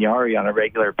Wayne and Yari on a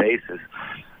regular basis.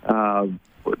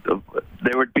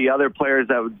 There would be other players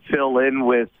that would fill in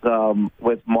with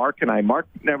Mark and I. Mark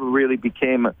never really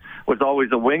was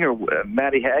always a winger.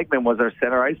 Matty Hagman was our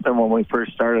center iceman when we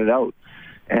first started out.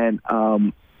 And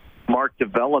Mark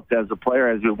developed as a player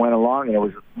as we went along, and it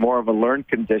was more of a learned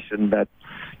condition that,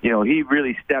 he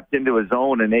really stepped into his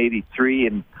own in 83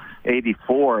 and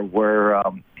 84, where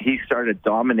he started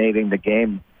dominating the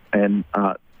game and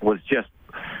was just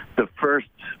the first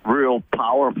real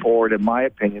power forward, in my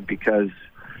opinion, because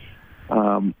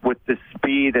with the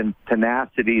speed and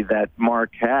tenacity that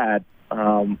Mark had,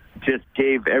 just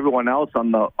gave everyone else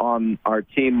on our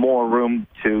team more room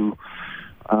to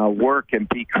work and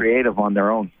be creative on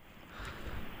their own.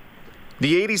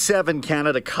 The 87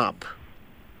 Canada Cup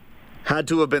had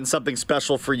to have been something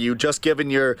special for you, just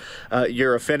given your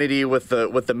affinity with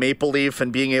the Maple Leaf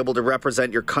and being able to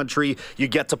represent your country. You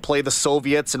get to play the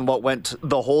Soviets and what went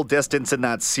the whole distance in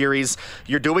that series.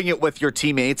 You're doing it with your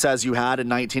teammates as you had in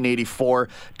 1984.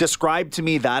 Describe to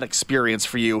me that experience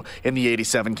for you in the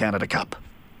 87 Canada Cup.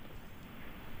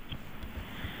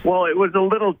 Well, it was a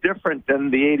little different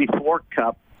than the 84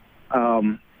 Cup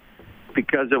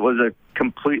because it was a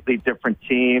completely different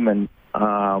team, and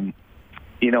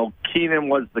Keenan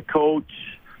was the coach,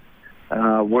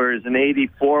 whereas in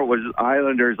 84 was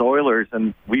Islanders, Oilers,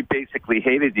 and we basically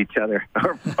hated each other.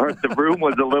 The room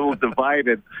was a little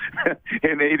divided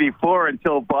in 84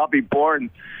 until Bobby Bourne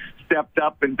stepped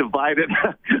up and divided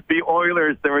the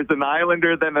Oilers. There was an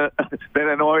Islander, then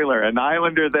an Oiler, an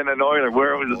Islander, then an Oiler,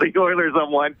 where it was the Oilers on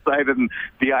one side and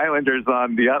the Islanders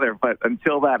on the other. But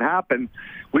until that happened,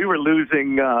 we were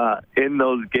losing in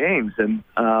those games and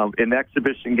in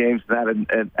exhibition games.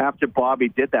 And after Bobby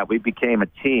did that, we became a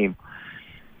team.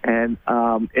 And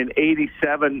in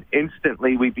 87,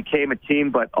 instantly we became a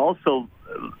team, but also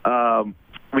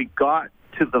we got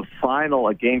to the final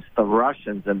against the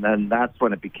Russians, and then that's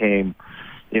when it became,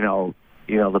 the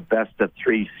best of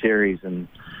 3 series. And,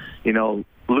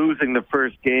 losing the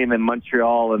first game in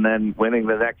Montreal and then winning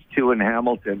the next two in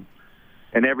Hamilton,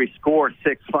 and every score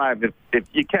 6-5. If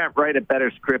you can't write a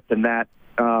better script than that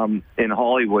in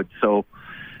Hollywood. So,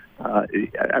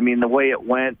 I mean, the way it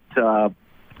went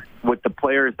with the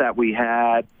players that we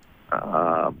had,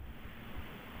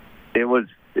 it was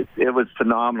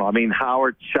phenomenal. I mean,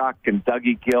 Howard Chuck and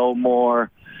Dougie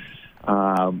Gilmore.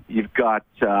 You've got,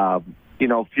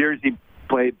 Fierzy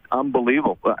played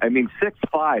unbelievable. I mean,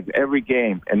 6-5 every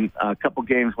game, and a couple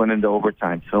games went into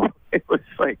overtime. So it was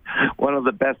like one of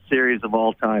the best series of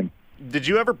all time. Did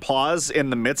you ever pause in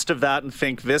the midst of that and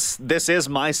think, this is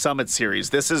my Summit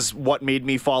Series? This is what made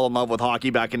me fall in love with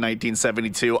hockey back in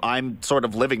 1972. I'm sort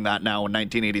of living that now in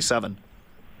 1987.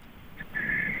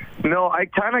 No, I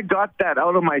kind of got that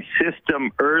out of my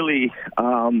system early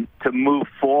to move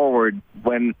forward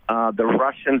when the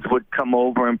Russians would come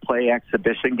over and play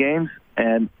exhibition games,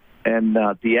 and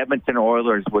the Edmonton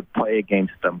Oilers would play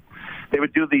against them. They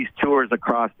would do these tours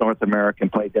across North America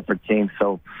and play different teams.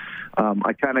 So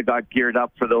I kind of got geared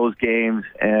up for those games,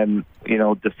 and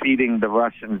defeating the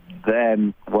Russians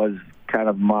then was kind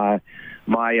of my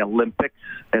Olympics,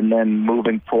 and then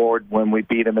moving forward when we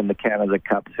beat them in the Canada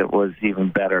Cups, it was even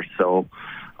better. So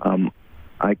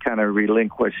I kind of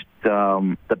relinquished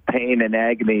the pain and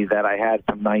agony that I had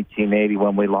from 1980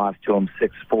 when we lost to them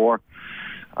 6-4.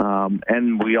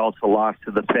 And we also lost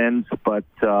to the Finns, but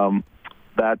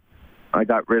that I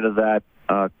got rid of that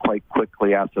quite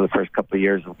quickly after the first couple of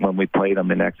years when we played them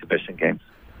in exhibition games.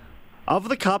 Of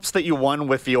the cups that you won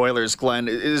with the Oilers, Glenn,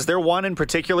 is there one in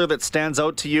particular that stands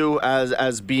out to you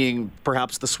as being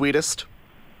perhaps the sweetest?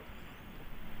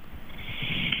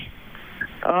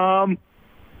 I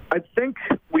think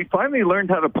we finally learned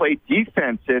how to play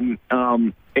defense in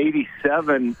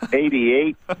 87,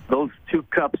 88. Those two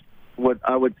cups,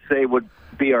 I would say, would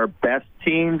be our best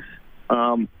teams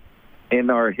in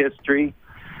our history.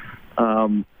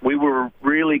 We were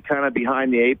really kind of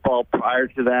behind the eight ball prior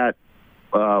to that.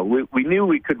 We knew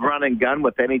we could run and gun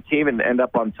with any team and end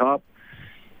up on top.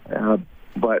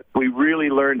 But we really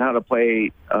learned how to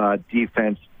play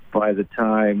defense by the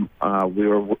time we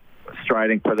were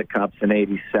striding for the Cups in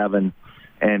 87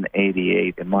 and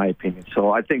 88, in my opinion.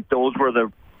 So I think those were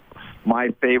my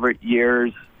favorite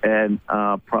years, and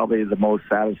probably the most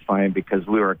satisfying because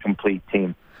we were a complete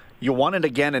team. You won it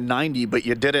again in 90, but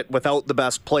you did it without the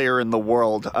best player in the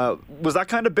world. Was that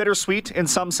kind of bittersweet in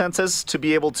some senses to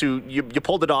be able to, you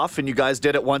pulled it off and you guys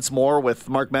did it once more with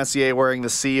Mark Messier wearing the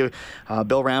C,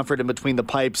 Bill Ranford in between the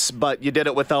pipes, but you did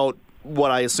it without what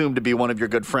I assume to be one of your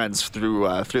good friends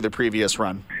through the previous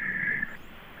run?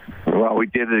 Well, we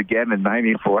did it again in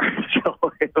 94, so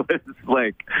it was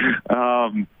like,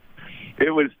 it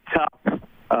was tough.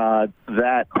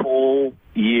 That whole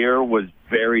year was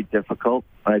very difficult.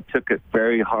 I took it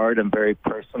very hard and very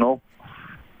personal.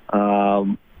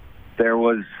 There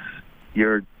was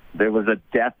a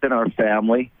death in our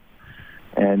family,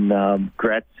 and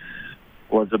Gretz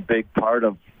was a big part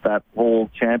of that whole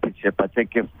championship. I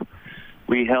think if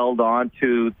we held on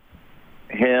to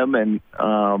him and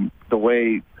the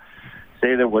way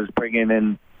Sada was bringing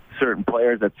in certain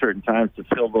players at certain times to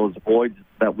fill those voids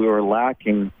that we were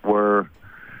lacking were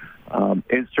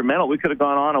instrumental. We could have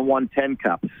gone on and won 10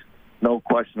 cups. No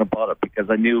question about it, because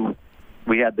I knew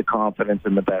we had the confidence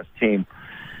in the best team.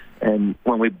 And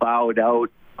when we bowed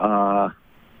out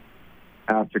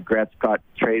after Gretz got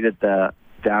traded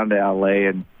down to LA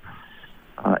in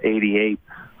 88,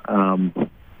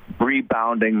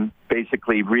 rebounding,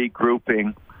 basically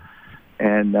regrouping,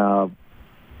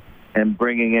 and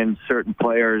bringing in certain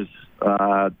players,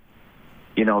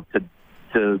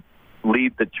 to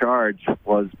lead the charge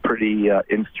was pretty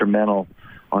instrumental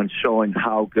on showing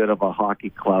how good of a hockey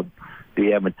club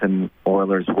the Edmonton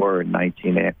Oilers were in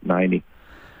 1990.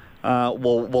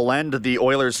 We'll end the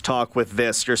Oilers talk with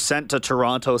this. You're sent to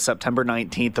Toronto September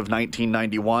 19th of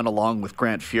 1991, along with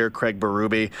Grant Fuhr, Craig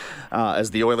Berube,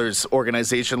 as the Oilers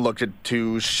organization looked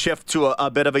to shift to a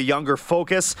bit of a younger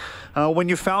focus. When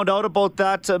you found out about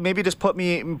that, maybe just put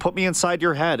me inside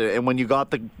your head, and when you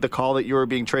got the call that you were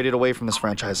being traded away from this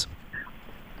franchise.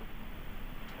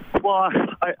 Well,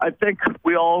 I think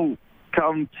we all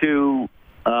come to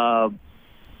a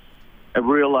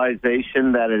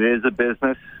realization that it is a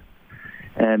business.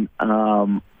 And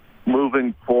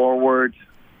moving forward,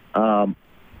 I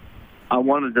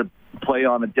wanted to play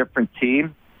on a different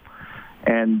team.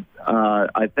 And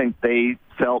I think they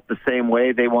felt the same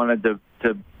way. They wanted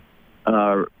to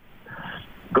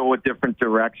go a different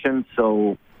direction.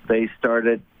 So they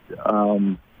started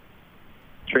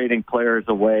trading players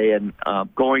away, and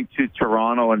going to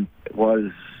Toronto and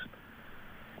was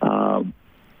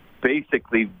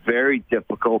basically very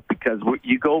difficult because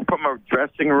you go from a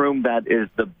dressing room that is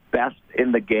the best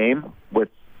in the game,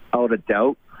 without a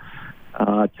doubt,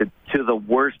 to the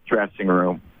worst dressing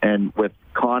room, and with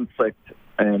conflict.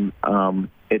 And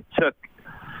it took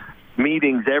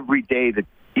meetings every day to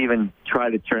even try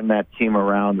to turn that team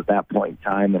around at that point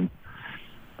in time.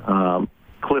 And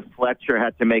Cliff Fletcher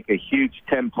had to make a huge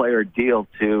 10-player deal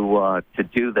to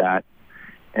do that.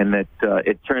 And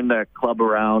it turned the club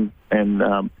around, and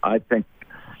I think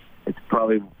it's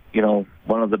probably,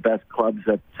 one of the best clubs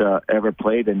that ever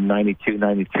played in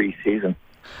 92-93 season.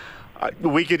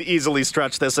 We could easily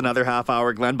stretch this another half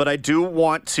hour, Glenn, but I do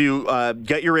want to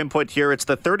get your input here. It's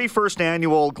the 31st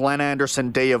annual Glenn Anderson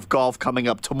Day of Golf coming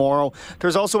up tomorrow.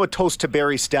 There's also a toast to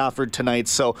Barry Stafford tonight.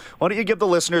 So why don't you give the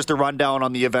listeners the rundown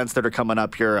on the events that are coming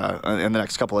up here in the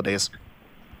next couple of days?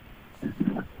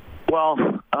 Well,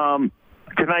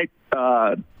 tonight,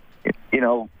 the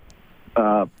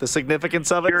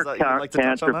significance of it? Pure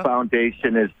Cancer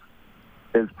Foundation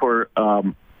is for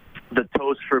the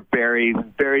toast for Barry.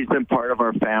 Barry's been part of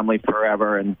our family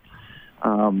forever, and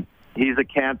he's a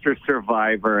cancer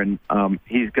survivor, and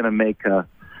he's going to make a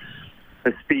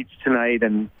speech tonight.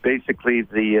 And basically,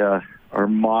 our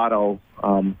motto: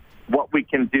 "What we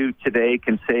can do today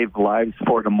can save lives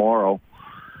for tomorrow."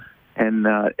 And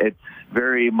it's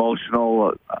very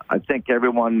emotional. I think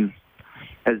everyone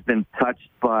has been touched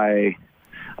by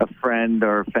a friend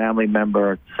or family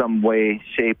member, some way,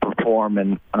 shape, or form,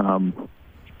 and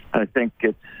I think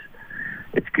it's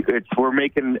we're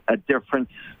making a difference.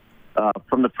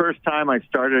 From the first time I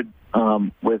started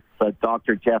with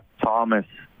Dr. Jeff Thomas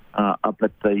up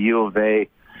at the U of A,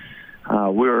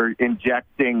 we were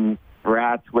injecting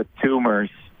rats with tumors,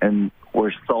 and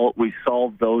we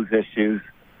solved those issues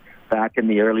back in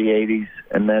the early 80s,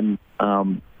 and then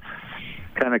kind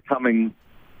of coming,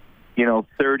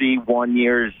 31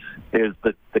 years is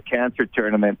the cancer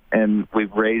tournament, and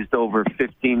we've raised over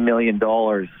 $15 million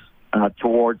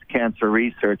towards cancer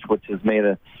research, which has made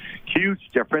a huge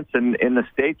difference. And in the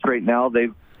States right now,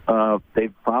 they've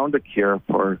found a cure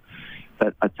for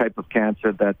a type of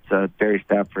cancer that Barry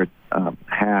Stafford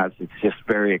has. It's just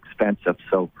very expensive.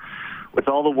 So with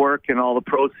all the work and all the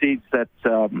proceeds that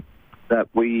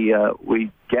we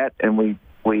get and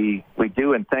we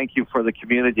do, and thank you for the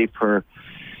community for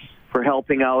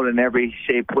helping out in every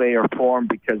shape, way, or form,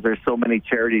 because there's so many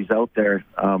charities out there.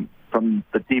 From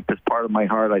the deepest part of my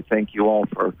heart, I thank you all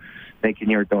for making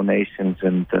your donations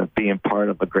and being part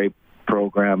of a great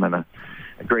program and a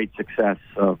great success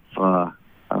of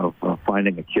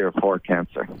finding a cure for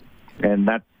cancer. And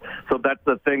that's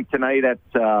the thing tonight it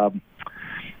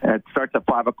starts at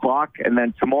 5:00, and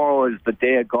then tomorrow is the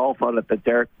day of golf out at the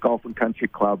Derrick Golf and Country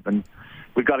Club. And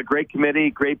we've got a great committee,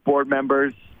 great board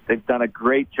members. They've done a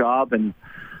great job in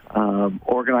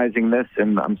organizing this,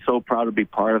 and I'm so proud to be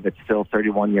part of it still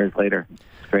 31 years later.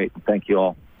 It's great. Thank you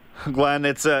all. Glenn,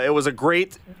 it was a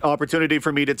great opportunity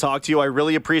for me to talk to you. I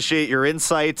really appreciate your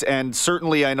insight, and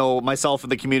certainly I know myself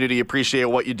and the community appreciate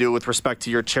what you do with respect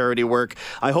to your charity work.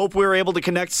 I hope we're able to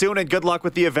connect soon, and good luck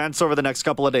with the events over the next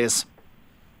couple of days.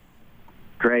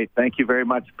 Great. Thank you very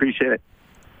much. Appreciate it.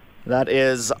 That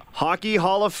is Hockey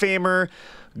Hall of Famer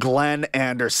Glenn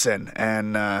Anderson.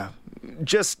 And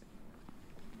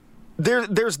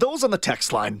there's those on the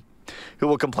text line who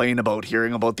will complain about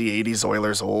hearing about the 80s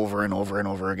Oilers over and over and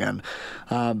over again.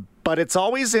 But it's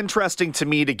always interesting to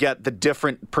me to get the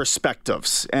different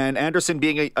perspectives. And Anderson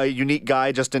being a unique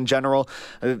guy just in general,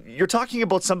 you're talking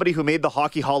about somebody who made the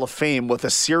Hockey Hall of Fame with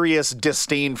a serious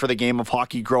disdain for the game of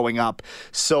hockey growing up.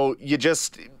 So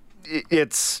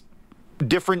it's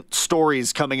different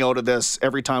stories coming out of this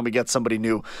every time we get somebody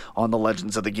new on the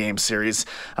Legends of the Game series.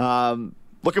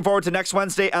 Looking forward to next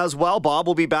Wednesday as well. Bob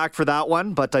will be back for that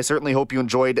one, but I certainly hope you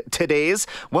enjoyed today's.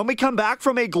 When we come back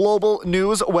from a global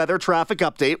news weather traffic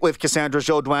update with Cassandra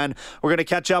Jaudoin, we're going to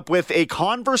catch up with a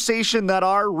conversation that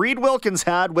our Reed Wilkins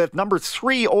had with number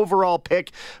 3 overall pick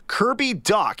Kirby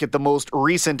Dach at the most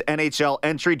recent NHL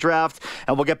entry draft.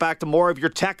 And we'll get back to more of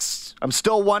your texts. I'm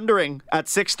still wondering at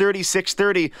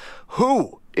 6:30,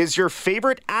 who is your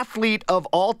favorite athlete of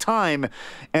all time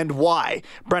and why?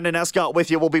 Brendan Escott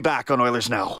with you. We'll be back on Oilers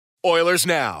Now. Oilers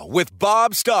Now with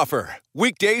Bob Stauffer.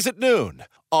 Weekdays at noon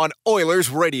on Oilers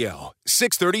Radio,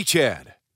 630 CHED.